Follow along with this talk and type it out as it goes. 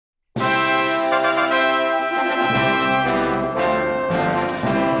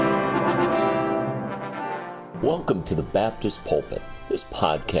Welcome to the Baptist Pulpit. This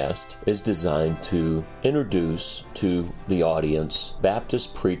podcast is designed to introduce to the audience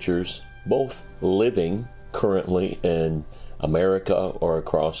Baptist preachers, both living currently in America or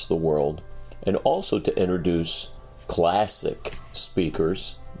across the world, and also to introduce classic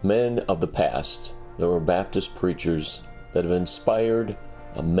speakers, men of the past. There were Baptist preachers that have inspired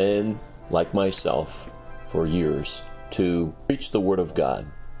men like myself for years to preach the Word of God.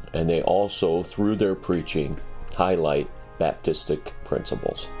 And they also, through their preaching, highlight Baptistic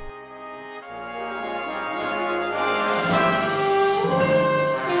principles.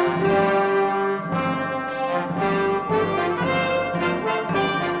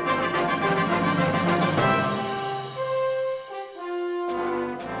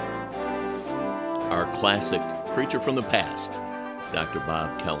 Our classic preacher from the past is Dr.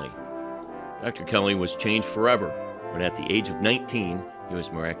 Bob Kelly. Dr. Kelly was changed forever when at the age of 19, he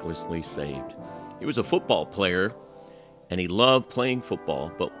was miraculously saved. He was a football player, and he loved playing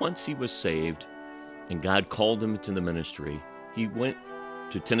football, but once he was saved and God called him into the ministry, he went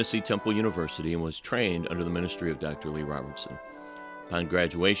to Tennessee Temple University and was trained under the ministry of Dr. Lee Robertson. Upon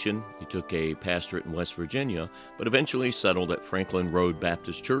graduation, he took a pastorate in West Virginia, but eventually settled at Franklin Road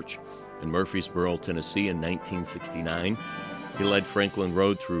Baptist Church in Murfreesboro, Tennessee in 1969. He led Franklin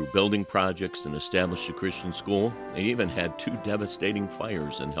Road through building projects and established a Christian school. He even had 2 devastating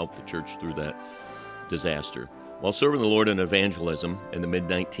fires and helped the church through that disaster. While serving the Lord in evangelism in the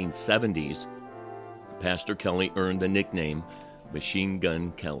mid-1970s, Pastor Kelly earned the nickname Machine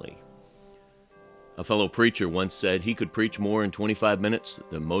Gun Kelly. A fellow preacher once said he could preach more in 25 minutes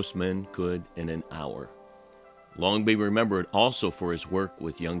than most men could in an hour. Long be remembered also for his work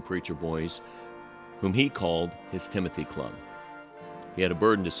with young preacher boys, whom he called his Timothy Club. He had a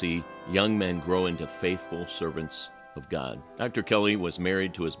burden to see young men grow into faithful servants of God. Dr. Kelly was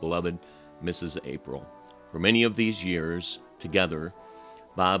married to his beloved Mrs. April. For many of these years together,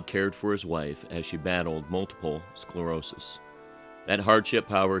 Bob cared for his wife as she battled multiple sclerosis. That hardship,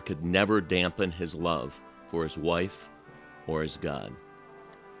 however, could never dampen his love for his wife or his God.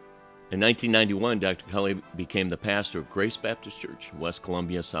 In 1991, Dr. Kelly became the pastor of Grace Baptist Church in West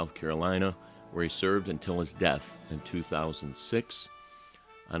Columbia, South Carolina, where he served until his death in 2006.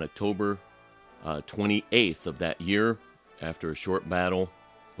 On October 28th of that year, after a short battle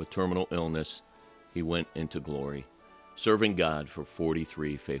with terminal illness, he went into glory, serving God for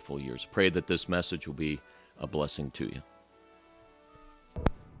 43 faithful years. Pray that this message will be a blessing to you.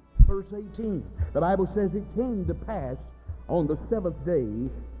 Verse 18, the Bible says it came to pass on the 7th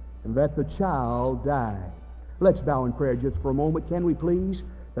day that the child died. Let's bow in prayer just for a moment, can we please?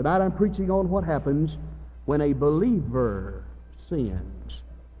 Tonight I'm preaching on what happens when a believer sins.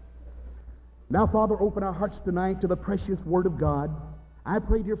 Now, Father, open our hearts tonight to the precious Word of God. I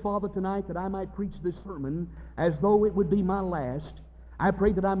pray, dear Father, tonight that I might preach this sermon as though it would be my last. I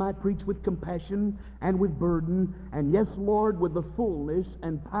pray that I might preach with compassion and with burden, and yes, Lord, with the fullness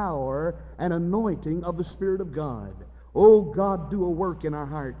and power and anointing of the Spirit of God. Oh, God, do a work in our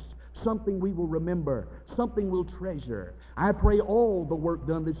hearts, something we will remember, something we'll treasure. I pray all the work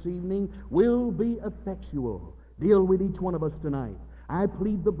done this evening will be effectual. Deal with each one of us tonight. I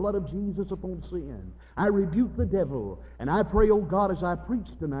plead the blood of Jesus upon sin. I rebuke the devil. And I pray, oh God, as I preach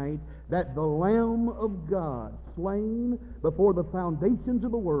tonight, that the Lamb of God, slain before the foundations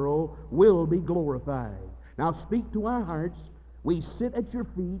of the world, will be glorified. Now speak to our hearts. We sit at your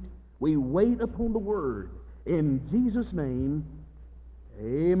feet. We wait upon the Word. In Jesus' name,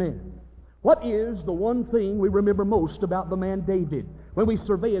 amen. What is the one thing we remember most about the man David when we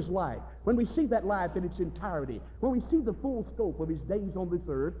survey his life? When we see that life in its entirety, when we see the full scope of his days on this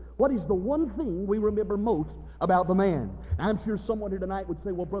earth, what is the one thing we remember most about the man? I'm sure someone here tonight would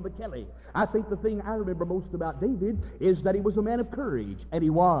say, well, Brother Kelly, I think the thing I remember most about David is that he was a man of courage, and he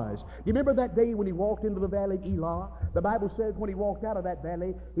was. You remember that day when he walked into the valley of Elah? The Bible says when he walked out of that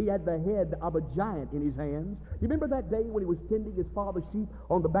valley, he had the head of a giant in his hands. You remember that day when he was tending his father's sheep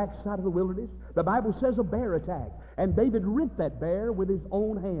on the backside of the wilderness? The Bible says a bear attacked, and David rent that bear with his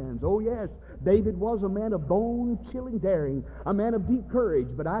own hands. Oh, yes, David was a man of bone-chilling daring, a man of deep courage,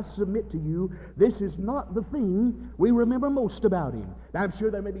 but I submit to you, this is not the thing we remember most about him. Now, I'm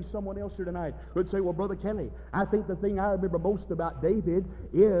sure there may be someone else here tonight who would say, well, Brother Kelly, I think the thing I remember most about David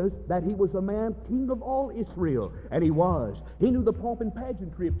is that he was a man king of all Israel, and he was. He knew the pomp and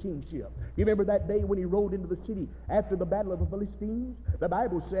pageantry of kingship. You remember that day when he rode into the city after the battle of the Philistines? The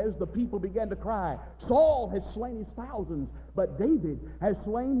Bible says the people began to cry, Saul has slain his thousands, but David has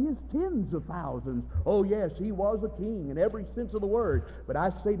slain his tens of thousands. Oh yes, he was a king in every sense of the word. But I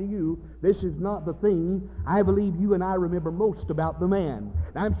say to you, this is not the thing I believe you and I remember most about the man.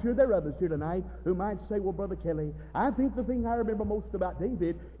 Now, I'm sure there are others here tonight who might say, well, Brother Kelly, I think the thing I remember most about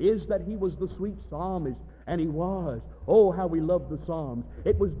David is that he was the sweet psalmist. And he was. Oh, how we love the Psalms.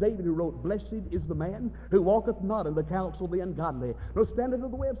 It was David who wrote, "Blessed is the man who walketh not in the counsel of the ungodly, nor standeth in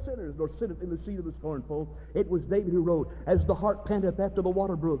the way of sinners, nor sitteth in the seat of the scornful." It was David who wrote, "As the hart panteth after the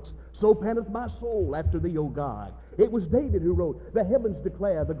water brooks, so panteth my soul after thee, O God." It was David who wrote, "The heavens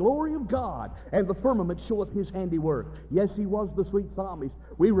declare the glory of God, and the firmament showeth his handiwork." Yes, he was the sweet psalmist.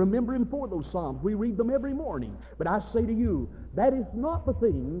 We remember him for those psalms. We read them every morning. But I say to you, that is not the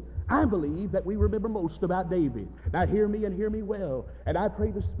thing I believe that we remember most about David. Now hear me and hear me well. And I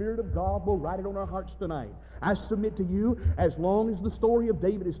pray the Spirit of God will write it on our hearts tonight. I submit to you, as long as the story of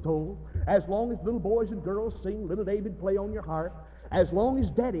David is told, as long as little boys and girls sing "Little David, Play on Your Harp," as long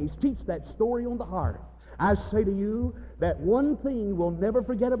as daddies teach that story on the harp, I say to you that one thing we'll never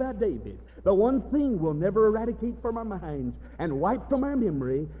forget about David, the one thing we'll never eradicate from our minds and wipe from our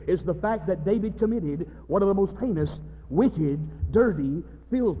memory, is the fact that David committed one of the most heinous, wicked, dirty,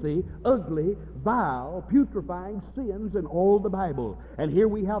 filthy, ugly, vile, putrefying sins in all the Bible. And here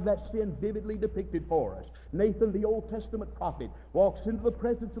we have that sin vividly depicted for us. Nathan, the Old Testament prophet, walks into the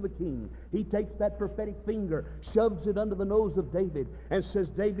presence of the king. He takes that prophetic finger, shoves it under the nose of David, and says,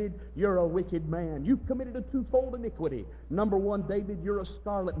 "David, you're a wicked man. You've committed a twofold iniquity. Number one, David, you're a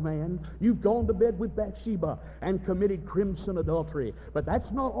scarlet man. You've gone to bed with Bathsheba and committed crimson adultery. But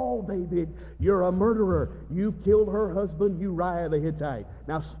that's not all, David. You're a murderer. You've killed her husband, Uriah the Hittite."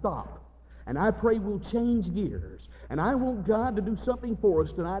 Now stop. And I pray we'll change gears. And I want God to do something for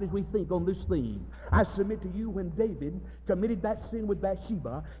us tonight as we think on this theme. I submit to you, when David committed that sin with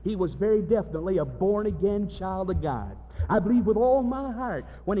Bathsheba, he was very definitely a born-again child of God. I believe with all my heart,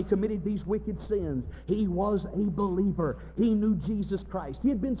 when he committed these wicked sins, he was a believer. He knew Jesus Christ. He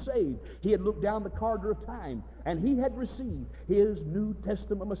had been saved. He had looked down the corridor of time, and he had received his New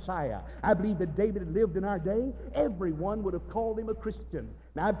Testament Messiah. I believe that David had lived in our day. Everyone would have called him a Christian.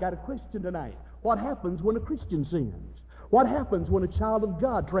 Now, I've got a question tonight. What happens when a Christian sins? What happens when a child of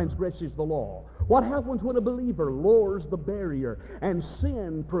God transgresses the law? What happens when a believer lowers the barrier and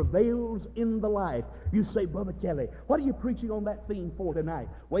sin prevails in the life? You say, "Brother Kelly, what are you preaching on that theme for tonight?"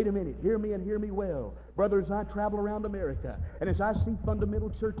 Wait a minute. Hear me and hear me well. Brothers, I travel around America, and as I see fundamental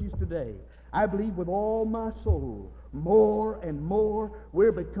churches today, I believe with all my soul, more and more,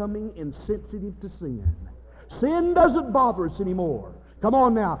 we're becoming insensitive to sin. Sin doesn't bother us anymore. Come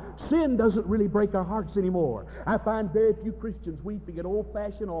on now. Sin doesn't really break our hearts anymore. I find very few Christians weeping at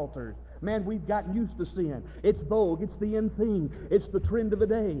old-fashioned altars. Man, we've gotten used to sin. It's vogue. It's the in thing. It's the trend of the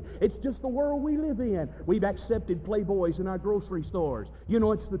day. It's just the world we live in. We've accepted Playboys in our grocery stores. You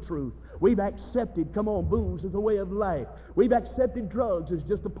know it's the truth. We've accepted, come on, booze as a way of life. We've accepted drugs as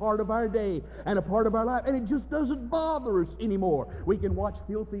just a part of our day and a part of our life, and it just doesn't bother us anymore. We can watch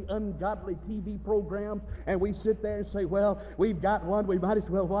filthy, ungodly TV programs, and we sit there and say, "Well, we've got one. We might as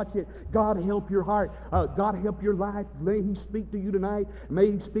well watch it." God help your heart. God help your life. May He speak to you tonight.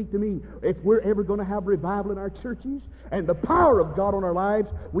 May He speak to me. If we're ever going to have revival in our churches and the power of God on our lives,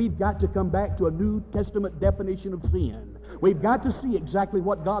 we've got to come back to a New Testament definition of sin. We've got to see exactly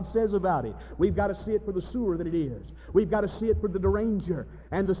what God says about it. We've got to see it for the sewer that it is. We've got to see it for the deranger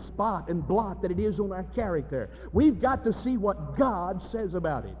and the spot and blot that it is on our character. We've got to see what God says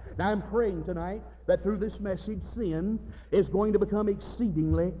about it. Now, I'm praying tonight that through this message, sin is going to become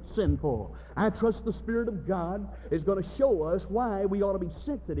exceedingly sinful. I trust the Spirit of God is going to show us why we ought to be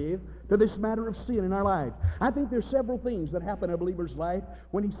sensitive to this matter of sin in our life. I think there's several things that happen in a believer's life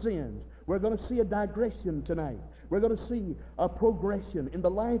when he sins. We're going to see a digression tonight. We're going to see a progression in the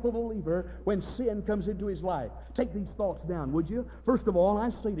life of a believer when sin comes into his life. Take these thoughts down, would you? First of all,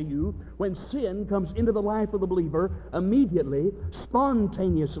 I say to you, when sin comes into the life of the believer, immediately,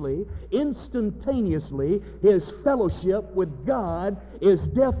 spontaneously, instantaneously, his fellowship with God is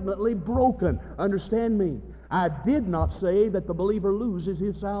definitely broken. Understand me. I did not say that the believer loses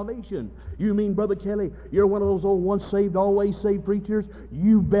his salvation. You mean, Brother Kelly, you're one of those old once saved, always saved preachers?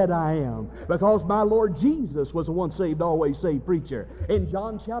 You bet I am. Because my Lord Jesus was a once saved, always saved preacher. In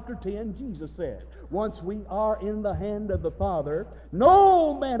John chapter 10, Jesus said, "Once we are in the hand of the Father,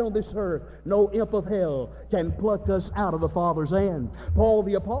 no man on this earth, no imp of hell, can pluck us out of the Father's hand." Paul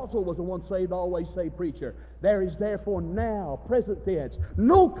the Apostle was a once saved, always saved preacher. There is therefore now, present tense,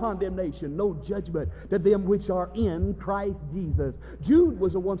 no condemnation, no judgment to them which are in Christ Jesus. Jude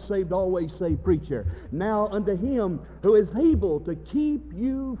was a once saved, always saved preacher. Now unto him who is able to keep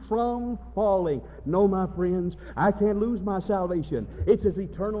you from falling. No, my friends, I can't lose my salvation. It's as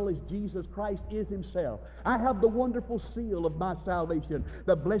eternal as Jesus Christ is himself. I have the wonderful seal of my salvation,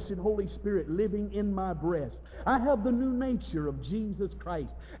 the blessed Holy Spirit living in my breast. I have the new nature of Jesus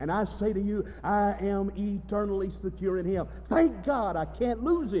Christ. And I say to you, I am eternally secure in him. Thank God I can't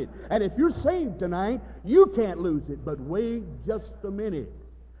lose it. And if you're saved tonight, you can't lose it. But wait just a minute.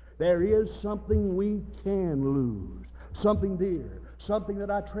 There is something we can lose. Something dear. Something that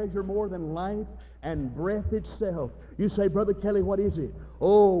I treasure more than life and breath itself. You say, Brother Kelly, what is it?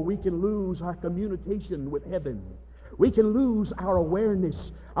 Oh, we can lose our communication with heaven. We can lose our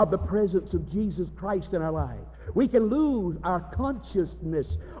awareness of the presence of Jesus Christ in our life. We can lose our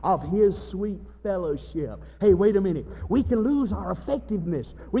consciousness of his sweet fellowship. Hey, wait a minute. We can lose our effectiveness.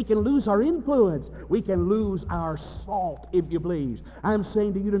 We can lose our influence. We can lose our salt, if you please. I'm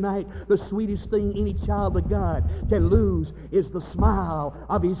saying to you tonight, the sweetest thing any child of God can lose is the smile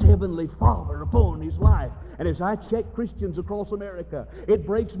of his heavenly Father upon his life. And as I check Christians across America, it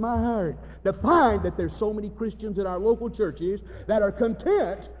breaks my heart to find that there's so many Christians in our local churches that are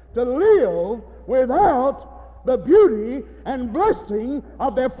content to live without the beauty and blessing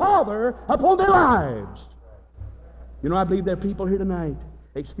of their Father upon their lives. You know, I believe there are people here tonight,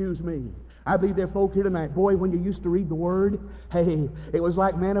 excuse me, I believe there are folk here tonight, boy, when you used to read the Word, hey, it was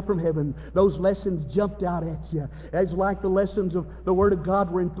like manna from heaven. Those lessons jumped out at you. It's like the lessons of the Word of God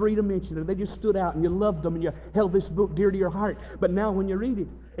were in three dimensions. They just stood out and you loved them and you held this book dear to your heart. But now when you read it,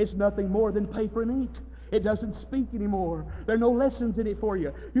 it's nothing more than paper and ink. It doesn't speak anymore. There are no lessons in it for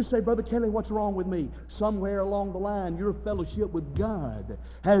you. You say, Brother Kelly, what's wrong with me? Somewhere along the line, your fellowship with God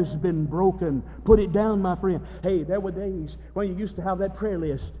has been broken. Put it down, my friend. Hey, there were days when you used to have that prayer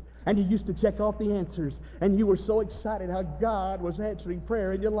list, and you used to check off the answers, and you were so excited how God was answering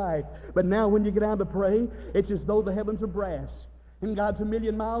prayer in your life. But now when you get down to pray, it's as though the heavens are brass. And God's a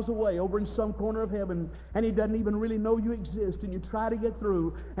million miles away over in some corner of heaven, and he doesn't even really know you exist, and you try to get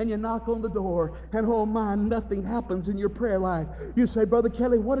through, and you knock on the door, and oh my, nothing happens in your prayer life. You say, Brother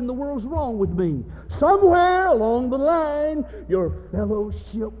Kelly, what in the world's wrong with me? Somewhere along the line, your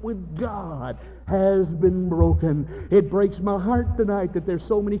fellowship with God has been broken. It breaks my heart tonight that there's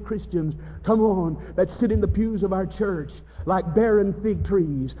so many Christians, come on, that sit in the pews of our church like barren fig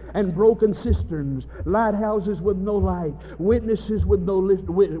trees and broken cisterns, lighthouses with no light, witnesses with no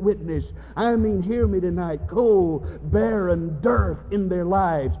witness. I mean, hear me tonight, cold, barren dearth in their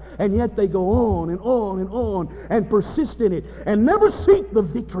lives, and yet they go on and on and on and persist in it and never seek the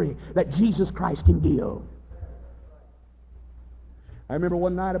victory that Jesus Christ can give. I remember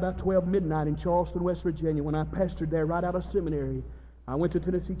one night about 12 midnight in Charleston, West Virginia, when I pastored there right out of seminary. I went to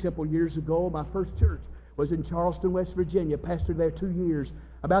Tennessee Temple years ago. My first church was in Charleston, West Virginia. Pastored there 2 years.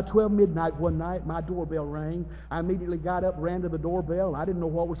 About 12 midnight one night, my doorbell rang. I immediately got up, ran to the doorbell. I didn't know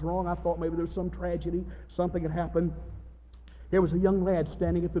what was wrong. I thought maybe there was some tragedy. Something had happened. There was a young lad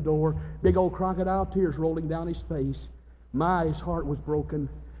standing at the door, big old crocodile tears rolling down his face. His heart was broken.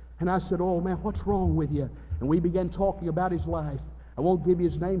 And I said, oh man, what's wrong with you? And we began talking about his life. I won't give you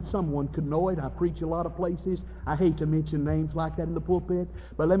his name. Someone could know it. I preach a lot of places. I hate to mention names like that in the pulpit.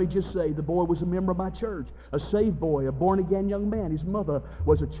 But let me just say, the boy was a member of my church, a saved boy, a born-again young man. His mother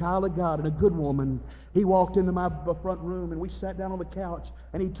was a child of God and a good woman. He walked into my front room, and we sat down on the couch,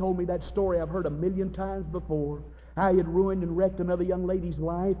 and he told me that story I've heard a million times before. How he had ruined and wrecked another young lady's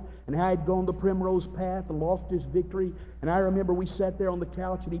life, and how he had gone the primrose path and lost his victory. And I remember we sat there on the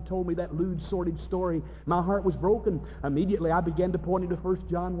couch, and he told me that lewd, sordid story. My heart was broken. Immediately I began to point him to 1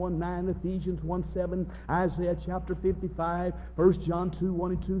 John 1:9, Ephesians 1:7, Isaiah chapter 55, 1 John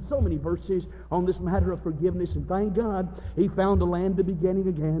 2:1-2. So many verses on this matter of forgiveness. And thank God he found a land of beginning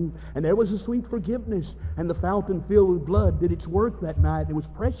again. And there was a sweet forgiveness. And the fountain filled with blood did its work that night. It was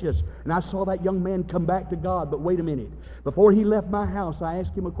precious. And I saw that young man come back to God. But wait a minute. Before he left my house, I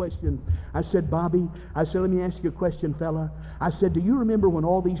asked him a question. I said, Bobby, I said, let me ask you a question, fella. I said, do you remember when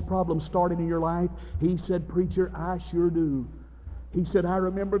all these problems started in your life? He said, preacher, I sure do. He said, I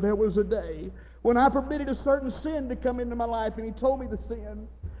remember there was a day when I permitted a certain sin to come into my life, and he told me the sin.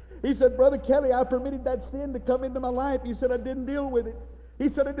 He said, Brother Kelly, I permitted that sin to come into my life. He said, I didn't deal with it. He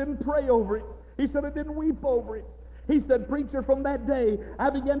said, I didn't pray over it. He said, I didn't weep over it. He said, preacher, from that day, I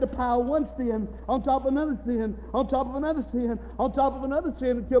began to pile one sin on top of another sin, on top of another sin, on top of another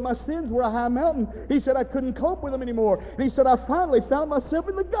sin, until my sins were a high mountain. He said, I couldn't cope with them anymore. And he said, I finally found myself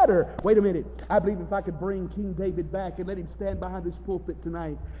in the gutter. Wait a minute. I believe if I could bring King David back and let him stand behind this pulpit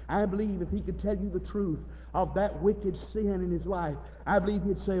tonight, I believe if he could tell you the truth of that wicked sin in his life, I believe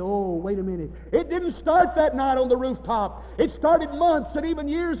he'd say, oh, wait a minute. It didn't start that night on the rooftop. It started months and even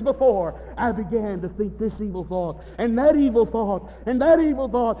years before. I began to think this evil thought and that evil thought and that evil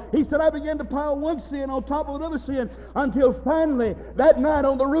thought. He said, I began to pile one sin on top of another sin until finally that night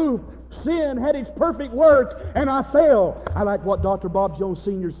on the roof, sin had its perfect work and I fell. I like what Dr. Bob Jones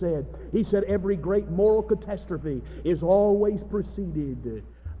Sr. said. He said, every great moral catastrophe is always preceded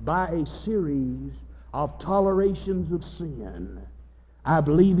by a series of tolerations of sin. I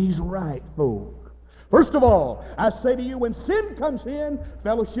believe he's right, folk. First of all, I say to you, when sin comes in,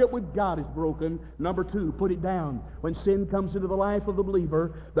 fellowship with God is broken. Number two, put it down. When sin comes into the life of the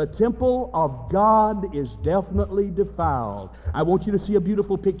believer, the temple of God is definitely defiled. I want you to see a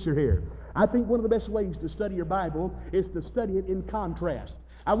beautiful picture here. I think one of the best ways to study your Bible is to study it in contrast.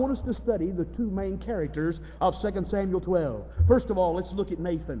 I want us to study the two main characters of 2 Samuel 12. First of all, let's look at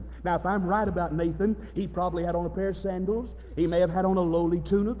Nathan. Now, if I'm right about Nathan, he probably had on a pair of sandals. He may have had on a lowly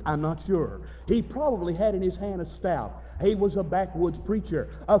tunic. I'm not sure. He probably had in his hand a staff. He was a backwoods preacher,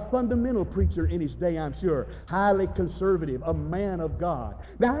 a fundamental preacher in his day, I'm sure. Highly conservative, a man of God.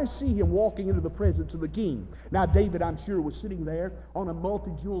 Now, I see him walking into the presence of the king. Now, David, I'm sure, was sitting there on a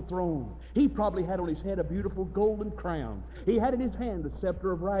multi-jeweled throne. He probably had on his head a beautiful golden crown. He had in his hand the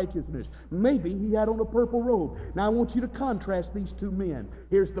scepter of righteousness. Maybe he had on a purple robe. Now, I want you to contrast these two men.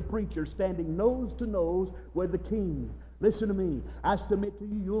 Here's the preacher standing nose to nose with the king. Listen to me. I submit to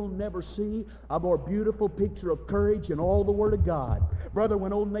you, you'll never see a more beautiful picture of courage in all the Word of God. Brother,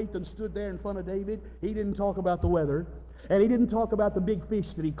 when old Nathan stood there in front of David, he didn't talk about the weather, and he didn't talk about the big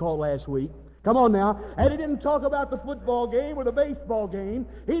fish that he caught last week. Come on now. And he didn't talk about the football game or the baseball game.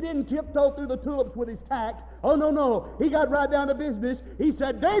 He didn't tiptoe through the tulips with his tact. Oh, no, no. He got right down to business. He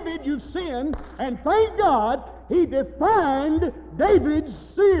said, David, you've sinned, and thank God he defined David's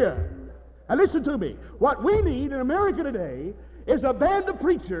sin. Now listen to me. What we need in America today is a band of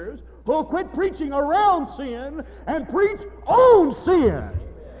preachers who will quit preaching around sin and preach on sin.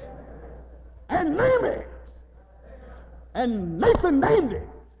 And name it. And Nathan named it.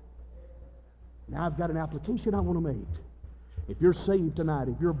 Now I've got an application I want to make. If you're saved tonight,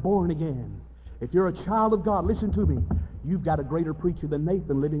 if you're born again, if you're a child of God, listen to me. You've got a greater preacher than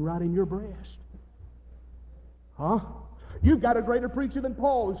Nathan living right in your breast. Huh? You've got a greater preacher than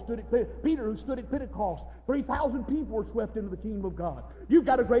Paul, Peter, who stood at Pentecost. 3,000 people were swept into the kingdom of God. You've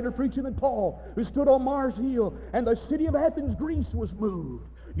got a greater preacher than Paul, who stood on Mars Hill, and the city of Athens, Greece, was moved.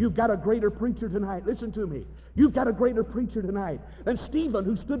 You've got a greater preacher tonight. Listen to me. You've got a greater preacher tonight than Stephen,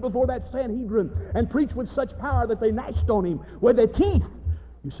 who stood before that Sanhedrin and preached with such power that they gnashed on him with their teeth.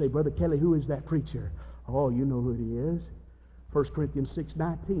 You say, Brother Kelly, who is that preacher? Oh, you know who he is. 1 Corinthians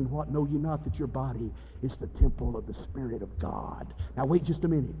 6:19, what know ye not that your body is the temple of the Spirit of God? Now wait just a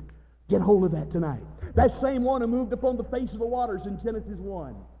minute. Get hold of that tonight. That same one who moved upon the face of the waters in Genesis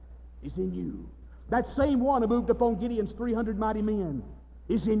 1 is in you. That same one who moved upon Gideon's 300 mighty men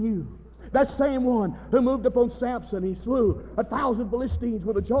is in you. That same one who moved upon Samson, he slew 1,000 Philistines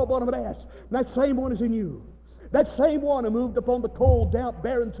with a jawbone of an ass. That same one is in you. That same one who moved upon the cold, damp,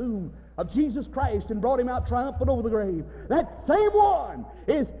 barren tomb of Jesus Christ and brought him out triumphant over the grave. That same one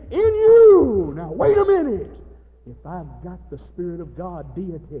is in you. Now, wait a minute. If I've got the Spirit of God,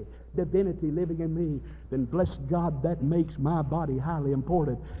 deity, divinity living in me, then bless God, that makes my body highly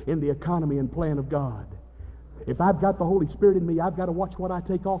important in the economy and plan of God. If I've got the Holy Spirit in me, I've got to watch what I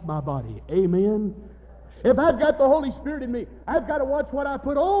take off my body. Amen? If I've got the Holy Spirit in me, I've got to watch what I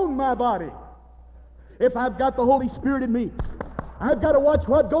put on my body. If I've got the Holy Spirit in me, I've got to watch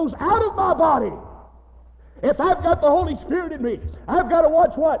what goes out of my body. If I've got the Holy Spirit in me, I've got to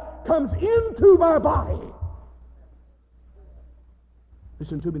watch what comes into my body.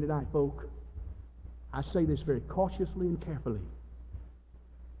 Listen to me tonight, folk. I say this very cautiously and carefully.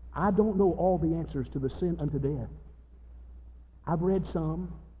 I don't know all the answers to the sin unto death. I've read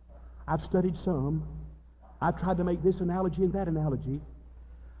some. I've studied some. I've tried to make this analogy and that analogy.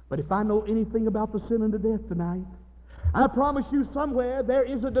 But if I know anything about the sin unto death tonight, I promise you somewhere there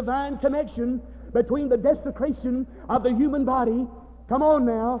is a divine connection between the desecration of the human body, come on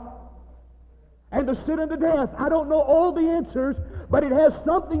now, and the sin unto death. I don't know all the answers, but it has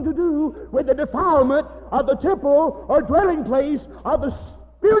something to do with the defilement of the temple or dwelling place of the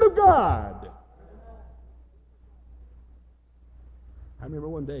Spirit of God. I remember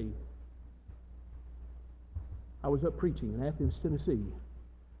one day, I was up preaching in Athens, Tennessee.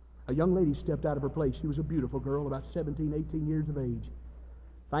 A young lady stepped out of her place. She was a beautiful girl, about 17, 18 years of age.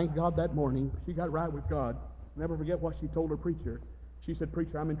 Thank God that morning, she got right with God. Never forget what she told her preacher. She said,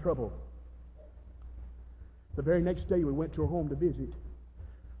 "Preacher, I'm in trouble." The very next day, we went to her home to visit.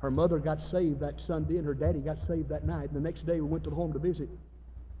 Her mother got saved that Sunday, and her daddy got saved that night. And the next day, we went to the home to visit.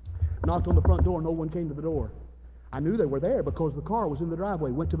 Knocked on the front door. No one came to the door. I knew they were there because the car was in the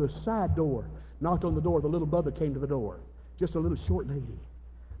driveway. Went to the side door. Knocked on the door. The little brother came to the door. Just a little short lady.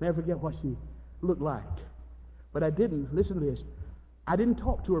 Never forget what she looked like. But I didn't, listen to this, I didn't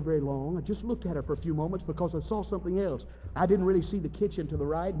talk to her very long. I just looked at her for a few moments because I saw something else. I didn't really see the kitchen to the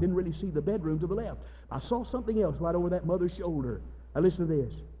right, didn't really see the bedroom to the left. I saw something else right over that mother's shoulder. Now listen to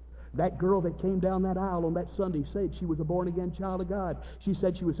this. That girl that came down that aisle on that Sunday said she was a born-again child of God. She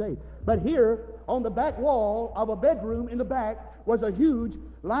said she was saved. But here, on the back wall of a bedroom in the back, was a huge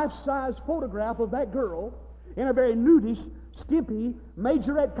life-size photograph of that girl in a very nudish, skimpy,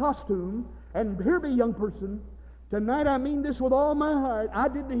 majorette costume. And hear me, young person, tonight I mean this with all my heart. I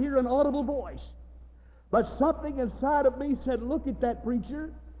didn't hear an audible voice. But something inside of me said, "Look at that,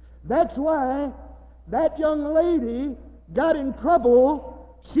 preacher." That's why that young lady got in trouble.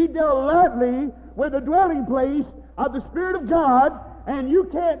 She dealt lightly with the dwelling place of the Spirit of God, and you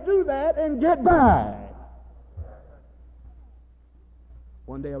can't do that and get by.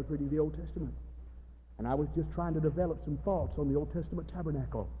 One day I was reading the Old Testament, and I was just trying to develop some thoughts on the Old Testament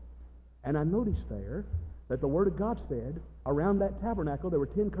tabernacle. And I noticed there that the Word of God said around that tabernacle there were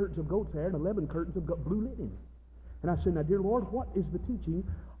 10 curtains of goat's hair and 11 curtains of blue linen. And I said, "Now, dear Lord, what is the teaching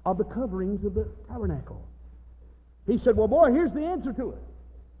of the coverings of the tabernacle?" He said, "Well, boy, here's the answer to it."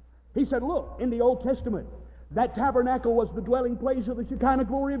 He said, "Look, in the Old Testament, that tabernacle was the dwelling place of the Shekinah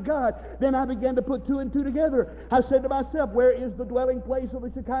glory of God." Then I began to put two and two together. I said to myself, where is the dwelling place of the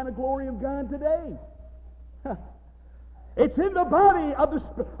Shekinah glory of God today? It's in the body of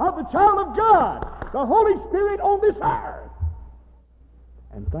the child of God, the Holy Spirit on this earth.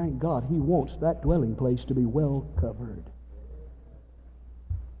 And thank God He wants that dwelling place to be well covered.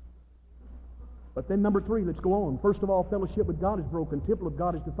 But then number 3, let's go on. First of all, fellowship with God is broken. Temple of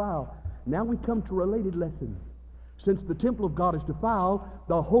God is defiled. Now we come to a related lesson. Since the temple of God is defiled,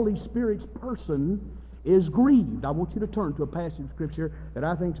 the Holy Spirit's person is grieved. I want you to turn to a passage of Scripture that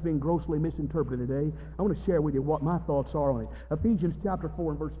I think is being grossly misinterpreted today. I want to share with you what my thoughts are on it. Ephesians chapter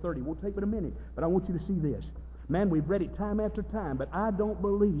 4 and verse 30. Won't take but a minute, but I want you to see this. Man, we've read it time after time, but I don't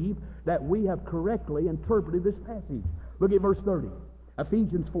believe that we have correctly interpreted this passage. Look at verse 30.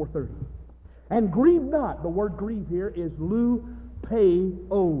 Ephesians 4:30. "And grieve not." The word grieve here is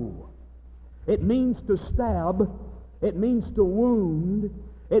lupeo. It means to stab. It means to wound.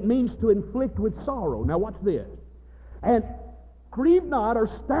 It means to inflict with sorrow. Now watch this. "And grieve not, or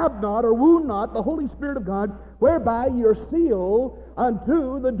stab not, or wound not the Holy Spirit of God, whereby ye are sealed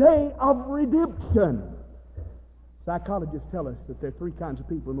unto the day of redemption." Psychologists tell us that there are 3 kinds of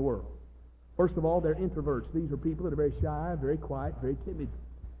people in the world. First of all, they're introverts. These are people that are very shy, very quiet, very timid.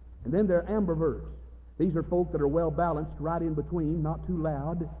 And then there are ambiverts. These are folk that are well balanced, right in between, not too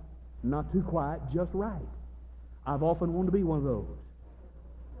loud, not too quiet, just right. I've often wanted to be one of those.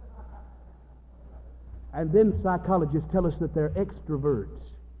 And then psychologists tell us that they're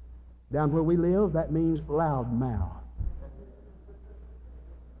extroverts. Down where we live, that means loudmouth.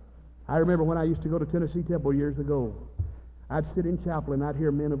 I remember when I used to go to Tennessee Temple years ago, I'd sit in chapel and I'd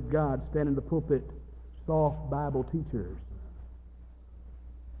hear men of God stand in the pulpit, soft Bible teachers.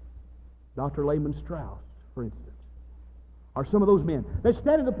 Dr. Lehman Strauss, for instance, or some of those men. They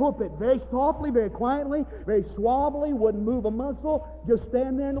stand in the pulpit very softly, very quietly, very suavely, wouldn't move a muscle, just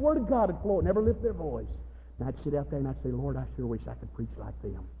stand there and the Word of God would flow, never lift their voice. And I'd sit out there and I'd say, "Lord, I sure wish I could preach like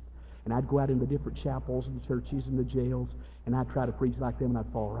them." And I'd go out in the different chapels and churches and the jails, and I'd try to preach like them, and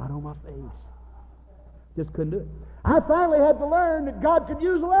I'd fall right on my face. Just couldn't do it. I finally had to learn that God could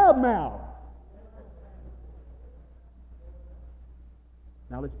use a loudmouth.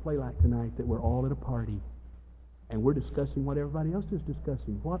 Now let's play like tonight that we're all at a party and we're discussing what everybody else is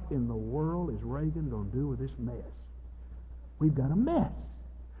discussing. What in the world is Reagan going to do with this mess? We've got a mess.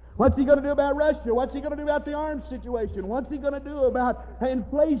 What's he going to do about Russia? What's he going to do about the arms situation? What's he going to do about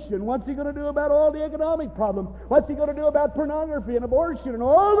inflation? What's he going to do about all the economic problems? What's he going to do about pornography and abortion and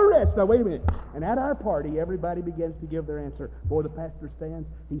all the rest? Now, wait a minute. And at our party, everybody begins to give their answer. Boy, the pastor stands.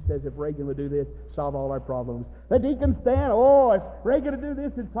 He says, if Reagan would do this, solve all our problems. The deacons stand. Oh, if Reagan would do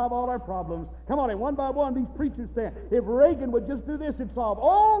this, it'd solve all our problems. Come on, and one by one, these preachers stand. If Reagan would just do this, it'd solve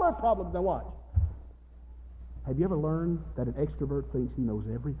all our problems. Now watch. Have you ever learned that an extrovert thinks he knows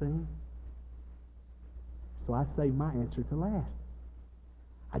everything? So I saved my answer to last.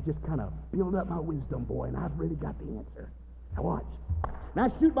 I just kind of build up my wisdom, boy, and I've really got the answer. Now watch. Now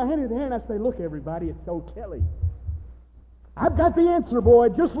I shoot my hand in the air and I say, look, everybody, it's so Kelly. I've got the answer, boy.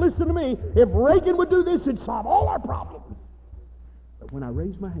 Just listen to me. If Reagan would do this, it'd solve all our problems. But when I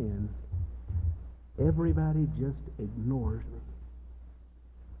raise my hand, everybody just ignores me.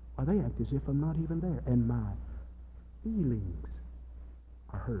 Or they act as if I'm not even there. And my feelings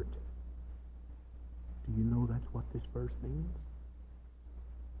are hurt. Do you know that's what this verse means?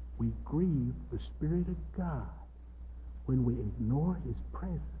 We grieve the Spirit of God when we ignore His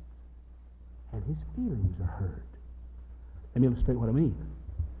presence and His feelings are hurt. Let me illustrate what I mean.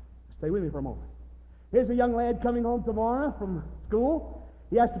 Stay with me for a moment. Here's a young lad coming home tomorrow from school.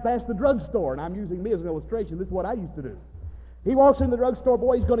 He has to pass the drugstore, and I'm using me as an illustration. This is what I used to do. He walks in the drugstore,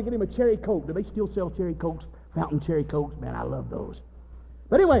 boy, he's going to get him a cherry Coke. Do they still sell cherry Cokes? Fountain cherry Cokes? Man, I love those.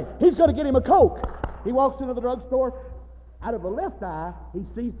 But anyway, he's going to get him a Coke. He walks into the drugstore. Out of the left eye, he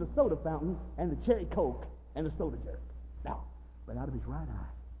sees the soda fountain and the cherry Coke and the soda jerk. Now, but out of his right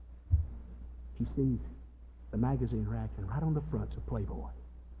eye, he sees the magazine rack, and right on the front's a Playboy.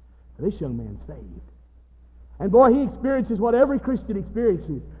 Now, this young man's saved. And boy, he experiences what every Christian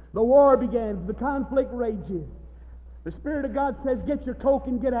experiences. The war begins. The conflict rages. The Spirit of God says, get your Coke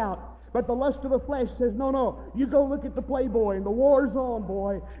and get out. But the lust of the flesh says, no, you go look at the Playboy, and the war's on,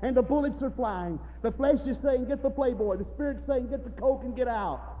 boy, and the bullets are flying. The flesh is saying, get the Playboy. The Spirit's saying, get the Coke and get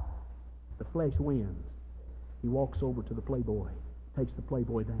out. The flesh wins. He walks over to the Playboy, takes the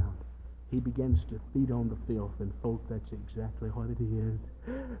Playboy down. He begins to feed on the filth, and folks, that's exactly what it is.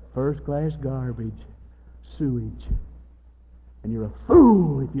 First-class garbage, sewage. And you're a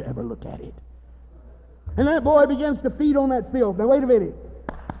fool if you ever look at it. And that boy begins to feed on that filth. Now, wait a minute.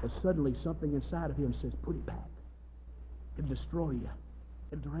 But suddenly something inside of him says, put it back. It'll destroy you.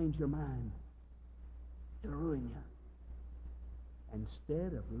 It'll derange your mind. It'll ruin you.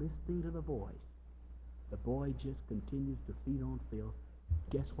 Instead of listening to the voice, the boy just continues to feed on filth.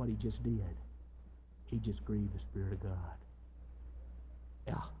 Guess what he just did? He just grieved the Spirit of God.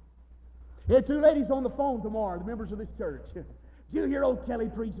 Yeah. There are two ladies on the phone tomorrow, the members of this church. Did you hear old Kelly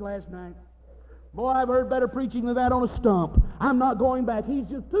preach last night? Boy, I've heard better preaching than that on a stump. I'm not going back. He's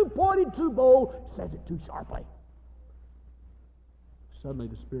just too pointed, too bold, says it too sharply. Suddenly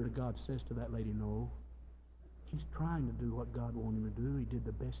the Spirit of God says to that lady, no, he's trying to do what God wanted him to do. He did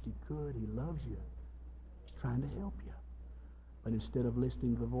the best he could. He loves you. He's trying to help you. But instead of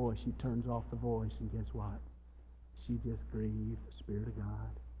listening to the voice, she turns off the voice, and guess what? She just grieved the Spirit of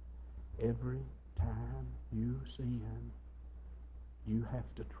God. Every time you sin, you have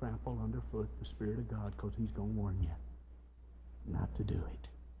to trample underfoot the Spirit of God, because He's going to warn you not to do it.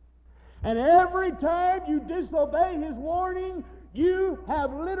 And every time you disobey His warning, you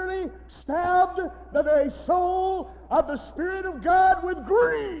have literally stabbed the very soul of the Spirit of God with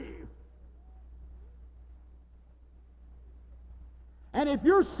grief. And if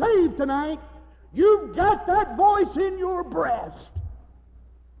you're saved tonight, you've got that voice in your breast.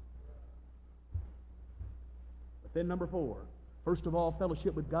 But then number 4. First of all,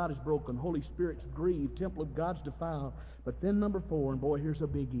 fellowship with God is broken. Holy Spirit's grieved. Temple of God's defiled. But then number 4, and boy, here's a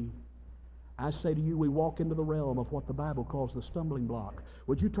biggie. I say to you, we walk into the realm of what the Bible calls the stumbling block.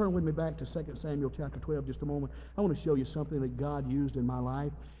 Would you turn with me back to 2 Samuel chapter 12 just a moment? I want to show you something that God used in my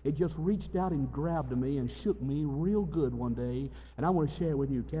life. It just reached out and grabbed me and shook me real good one day, and I want to share it with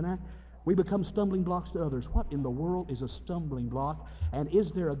you. Can I? We become stumbling blocks to others. What in the world is a stumbling block? And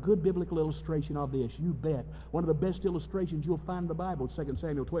is there a good biblical illustration of this? You bet. One of the best illustrations you'll find in the Bible is 2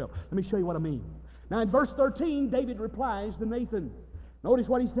 Samuel 12. Let me show you what I mean. Now in verse 13, David replies to Nathan. Notice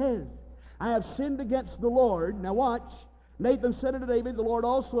what he says. I have sinned against the Lord. Now watch. Nathan said unto David, the Lord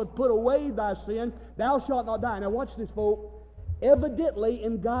also hath put away thy sin. Thou shalt not die. Now watch this, folks. Evidently,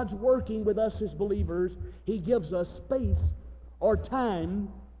 in God's working with us as believers, He gives us space or time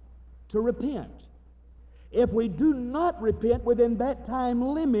to repent. If we do not repent within that time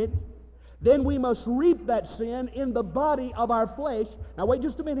limit, then we must reap that sin in the body of our flesh. Now wait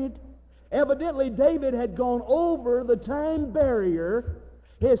just a minute. Evidently, David had gone over the time barrier.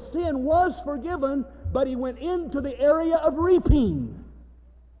 His sin was forgiven, but he went into the area of reaping.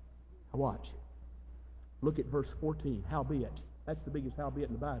 Now watch. Look at verse 14. Howbeit. That's the biggest howbeit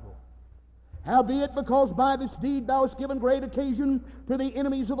in the Bible. Howbeit, because by this deed thou hast given great occasion to the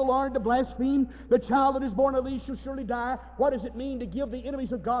enemies of the Lord to blaspheme, the child that is born of thee shall surely die. What does it mean to give the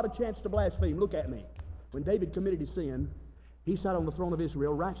enemies of God a chance to blaspheme? Look at me. When David committed his sin, he sat on the throne of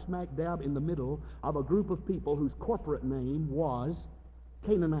Israel, right smack dab in the middle of a group of people whose corporate name was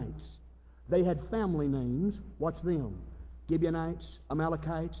Canaanites. They had family names. Watch them. Gibeonites,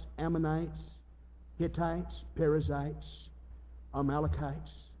 Amalekites, Ammonites, Hittites, Perizzites,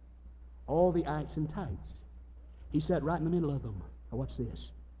 Amalekites, all the ites and tites. He sat right in the middle of them. Now what's this?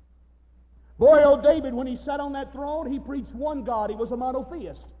 Boy, old David, when he sat on that throne, he preached one God. He was a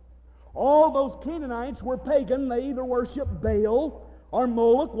monotheist. All those Canaanites were pagan. They either worshiped Baal or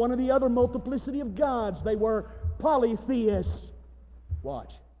Moloch, one of the other multiplicity of gods. They were polytheists.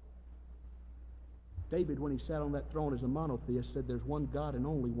 Watch. David, when he sat on that throne as a monotheist, said there's one God and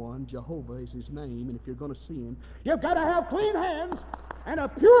only one. Jehovah is his name, and if you're going to see him, you've got to have clean hands and a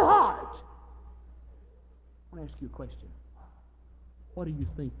pure heart. I want to ask you a question. What do you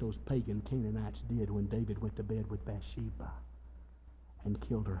think those pagan Canaanites did when David went to bed with Bathsheba and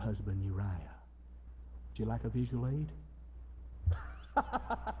killed her husband Uriah? Would you like a visual aid?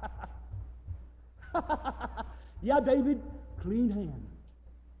 Yeah, David, clean hands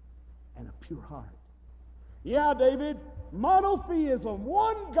and a pure heart. Yeah, David, monotheism,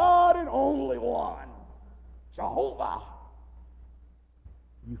 one God and only one, Jehovah.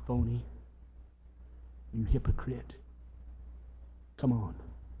 You phony, you hypocrite. Come on.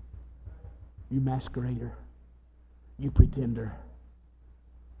 You masquerader, you pretender.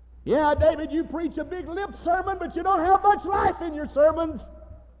 Yeah, David, you preach a big lip sermon, but you don't have much life in your sermons.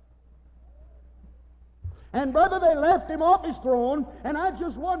 And brother, they left him off his throne, and I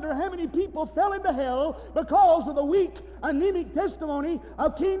just wonder how many people fell into hell because of the weak, anemic testimony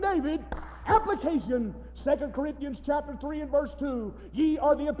of King David. Application, 2 Corinthians chapter 3 and verse 2. Ye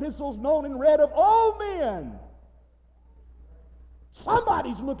are the epistles known and read of all men.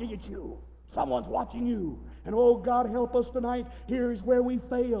 Somebody's looking at you. Someone's watching you. And oh, God help us tonight. Here's where we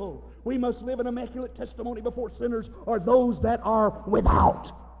fail. We must live an immaculate testimony before sinners or those that are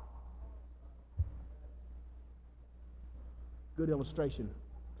without. Good illustration.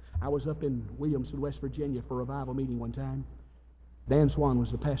 I was up in Williamson, West Virginia for a revival meeting one time. Dan Swan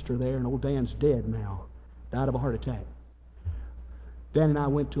was the pastor there, and old Dan's dead now. Died of a heart attack. Dan and I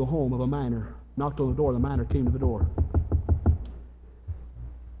went to a home of a miner. Knocked on the door. The miner came to the door.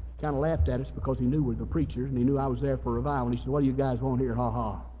 Kind of laughed at us because he knew we were the preachers, and he knew I was there for a revival. And he said, "What do you guys want here? Ha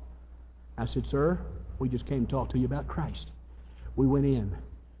ha." I said, "Sir, we just came to talk to you about Christ." We went in,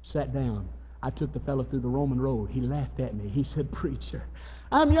 sat down. I took the fellow through the Roman road. He laughed at me. He said, "Preacher,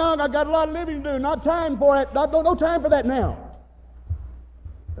 I'm young. I've got a lot of living to do. Not time for it. No time for that now."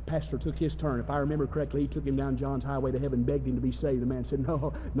 The pastor took his turn. If I remember correctly, he took him down John's highway to heaven, begged him to be saved. The man said,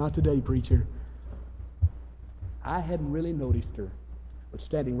 "No, not today, preacher." I hadn't really noticed her. But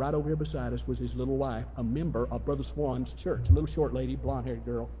standing right over here beside us was his little wife, a member of Brother Swan's church, a little short lady, blonde-haired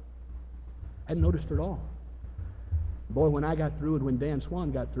girl. Hadn't noticed her at all. Boy, when I got through and when Dan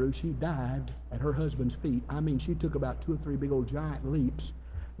Swan got through, she dived at her husband's feet. I mean, she took about 2 or 3 big old giant leaps,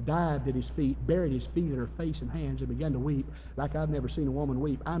 dived at his feet, buried his feet in her face and hands, and began to weep like I've never seen a woman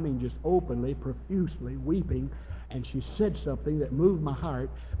weep. I mean, just openly, profusely weeping. And she said something that moved my heart,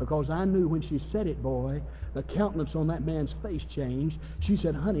 because I knew when she said it, boy, the countenance on that man's face changed. She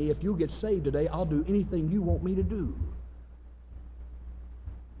said, "Honey, if you'll get saved today, I'll do anything you want me to do."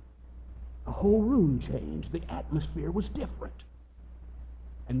 The whole room changed. The atmosphere was different.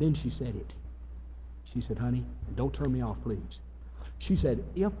 And then she said it. She said, "Honey, and don't turn me off, please." She said,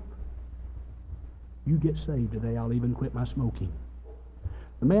 "If you get saved today, I'll even quit my smoking."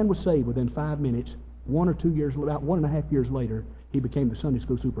 The man was saved within 5 minutes. 1 or 2 years, about 1.5 years later, he became the Sunday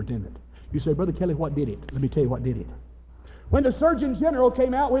school superintendent. You say, "Brother Kelly, what did it?" Let me tell you what did it. When the Surgeon General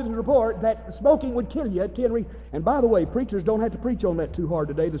came out with his report that smoking would kill you at 10 reasons, and by the way, preachers don't have to preach on that too hard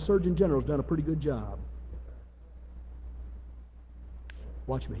today. The Surgeon General's done a pretty good job.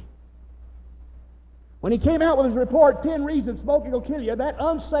 Watch me. When he came out with his report, 10 reasons smoking will kill you, that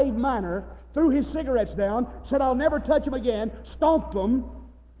unsaved miner threw his cigarettes down, said, "I'll never touch them again," stomped them.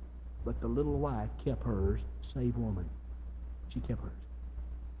 But the little wife kept hers, saved woman. She kept hers.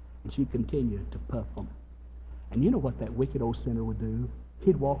 And she continued to puff them. And you know what that wicked old sinner would do?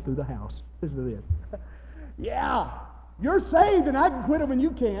 He'd walk through the house. Listen to this. "Yeah, you're saved and I can quit them and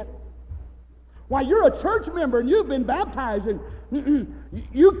you can't. Why, you're a church member and you've been baptized and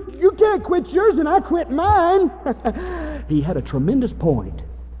you can't quit yours and I quit mine." He had a tremendous point.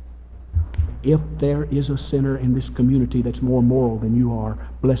 If there is a sinner in this community that's more moral than you are,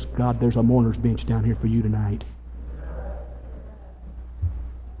 bless God, there's a mourner's bench down here for you tonight.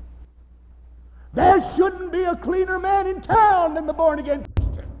 There shouldn't be a cleaner man in town than the born-again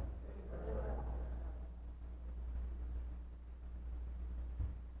Christian.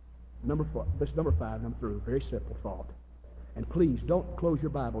 Number 5, I'm through. Very simple thought. And please, don't close your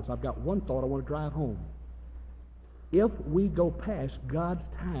Bibles. I've got one thought I want to drive home. If we go past God's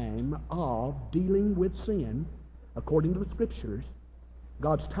time of dealing with sin, according to the Scriptures,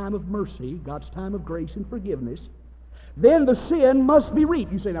 God's time of mercy, God's time of grace and forgiveness, then the sin must be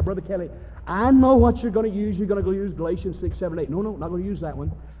reaped. You say, now, Brother Kelly, I know what you're going to use. You're going to go use Galatians 6, 7, 8. No, not going to use that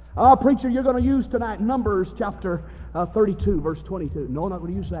one. Preacher, you're going to use tonight Numbers chapter 32, verse 22. No, not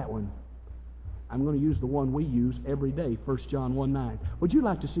going to use that one. I'm going to use the one we use every day, 1 John 1, 9. Would you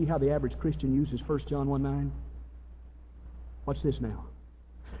like to see how the average Christian uses 1 John 1, 9? Watch this now.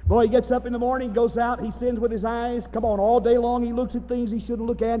 Boy, he gets up in the morning, goes out, he sins with his eyes. Come on, all day long he looks at things he shouldn't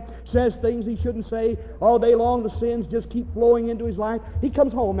look at, says things he shouldn't say. All day long the sins just keep flowing into his life. He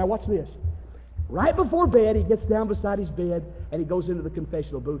comes home. Now watch this. Right before bed, he gets down beside his bed and he goes into the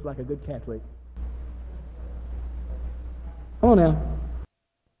confessional booth like a good Catholic. Come on now.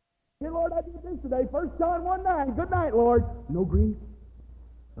 Dear Lord, I did this today. 1 John 1, 9. Good night, Lord. No grief,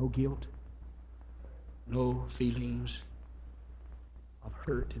 no guilt, no feelings of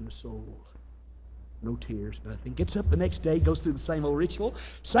hurt in the soul. No tears, nothing. Gets up the next day, goes through the same old ritual,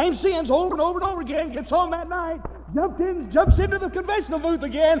 same sins over and over and over again, gets home that night, jumps into the confessional booth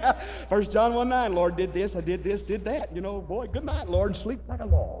again. 1 John 1, 9, Lord did this, I did this, did that. You know, boy, good night, Lord, and sleep like a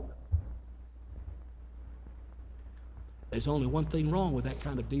log. There's only one thing wrong with that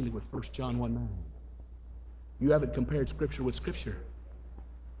kind of dealing with 1 John 1, 9. You haven't compared Scripture with Scripture.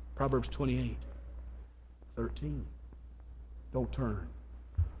 Proverbs 28, 13. Don't turn.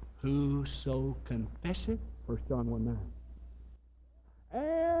 Whoso confesseth, 1 John 1, 9.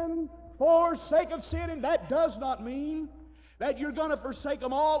 And forsaketh sin, and that does not mean that you're going to forsake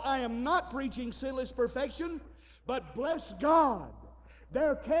them all. I am not preaching sinless perfection, but bless God,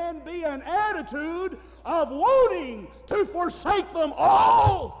 there can be an attitude of wanting to forsake them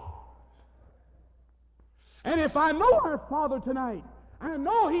all. And if I know our Father tonight, I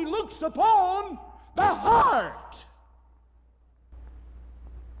know He looks upon the heart.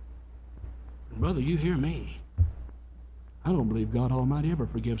 Brother, you hear me. I don't believe God Almighty ever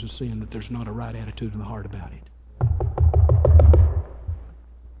forgives a sin that there's not a right attitude in the heart about it.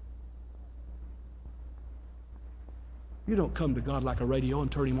 You don't come to God like a radio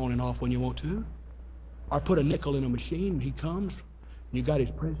and turn Him on and off when you want to. Or put a nickel in a machine and He comes and you got His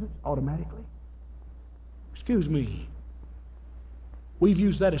presence automatically. Excuse me. We've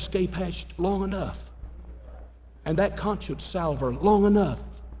used that escape hatch long enough. And that conscience salver long enough.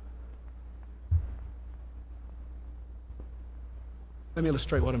 Let me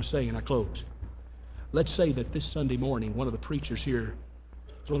illustrate what I'm saying and I close. Let's say that this Sunday morning, one of the preachers here,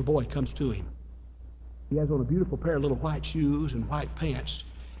 his little boy comes to him. He has on a beautiful pair of little white shoes and white pants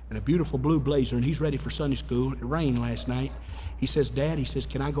and a beautiful blue blazer, and he's ready for Sunday school. It rained last night. He says, Dad, he says,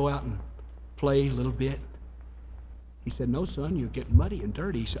 can I go out and play a little bit? He said, no, son, you're getting muddy and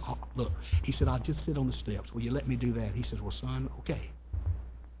dirty. He said, oh, look, he said, I'll just sit on the steps. Will you let me do that? He says, well, son, okay.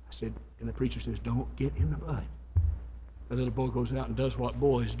 I said, and the preacher says, don't get in the mud. The little boy goes out and does what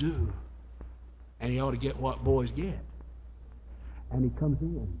boys do. And he ought to get what boys get. And he comes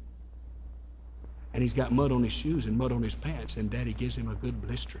in. And he's got mud on his shoes and mud on his pants. And Daddy gives him a good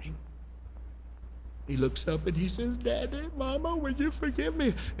blistering. He looks up and he says, Daddy, Mama, will you forgive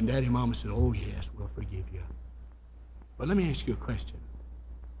me? And Daddy and Mama said, oh, yes, we'll forgive you. But let me ask you a question.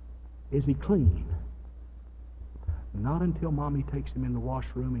 Is he clean? Not until Mommy takes him in the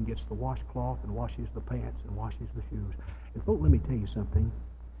washroom and gets the washcloth and washes the pants and washes the shoes. And folks, let me tell you something.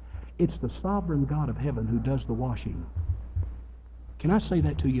 It's the sovereign God of heaven who does the washing. Can I say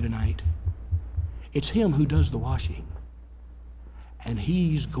that to you tonight? It's Him who does the washing. And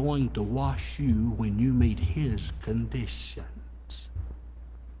He's going to wash you when you meet His conditions.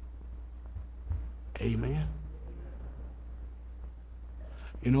 Amen?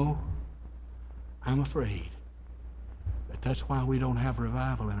 You know, I'm afraid that's why we don't have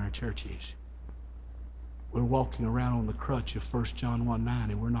revival in our churches. We're walking around on the crutch of 1 John 1,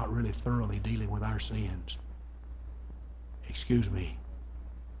 9, and we're not really thoroughly dealing with our sins. Excuse me.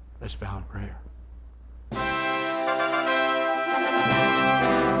 Let's bow in prayer.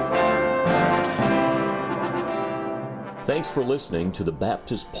 Thanks for listening to the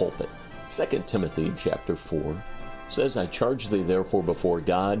Baptist Pulpit. 2 Timothy chapter 4 says, I charge thee therefore before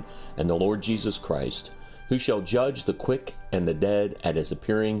God and the Lord Jesus Christ, who shall judge the quick and the dead at His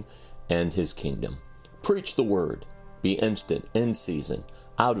appearing and His kingdom. Preach the word, be instant, in season,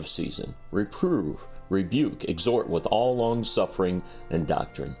 out of season, reprove, rebuke, exhort with all long-suffering and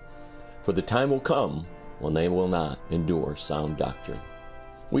doctrine. For the time will come when they will not endure sound doctrine.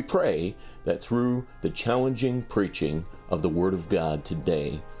 We pray that through the challenging preaching of the Word of God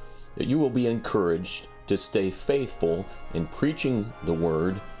today, that you will be encouraged to stay faithful in preaching the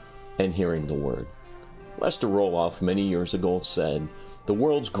Word and hearing the Word. Lester Roloff many years ago said, the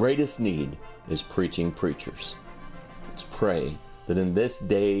world's greatest need is preaching preachers. Let's pray that in this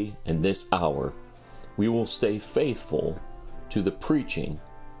day and this hour, we will stay faithful to the preaching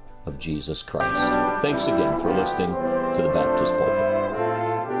of Jesus Christ. Thanks again for listening to the Baptist Pulpit.